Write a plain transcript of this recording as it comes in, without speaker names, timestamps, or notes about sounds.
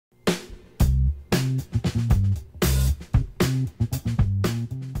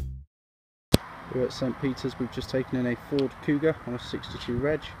We're at St Peter's. We've just taken in a Ford Kuga on a 62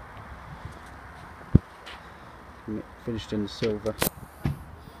 reg. Finished in the silver.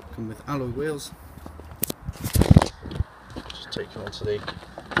 Come with alloy wheels. Just take you onto the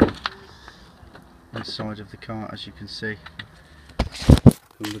inside of the car, as you can see.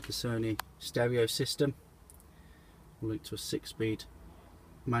 Come with the Sony stereo system. We'll link to a 6-speed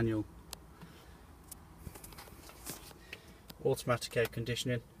manual. Automatic air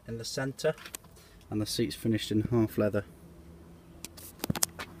conditioning in the centre, and the seats finished in half leather.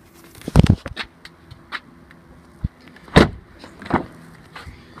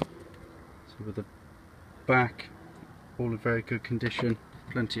 So with the back all in very good condition,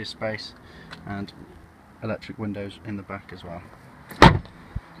 plenty of space, and electric windows in the back as well.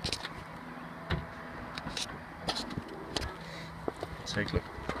 Take a look.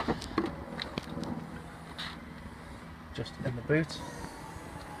 Just in the boot.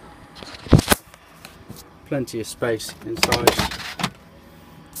 Plenty of space inside.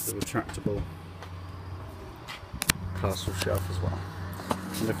 The retractable parcel shelf as well.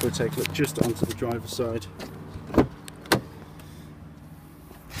 And if we take a look just onto the driver's side,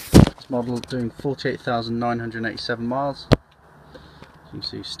 this model doing 48,987 miles. You can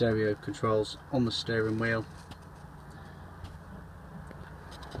see stereo controls on the steering wheel.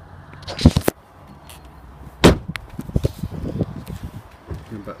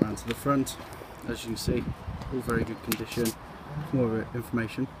 Going back round to the front, as you can see, all very good condition. For more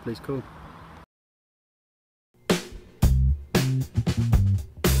information, please call.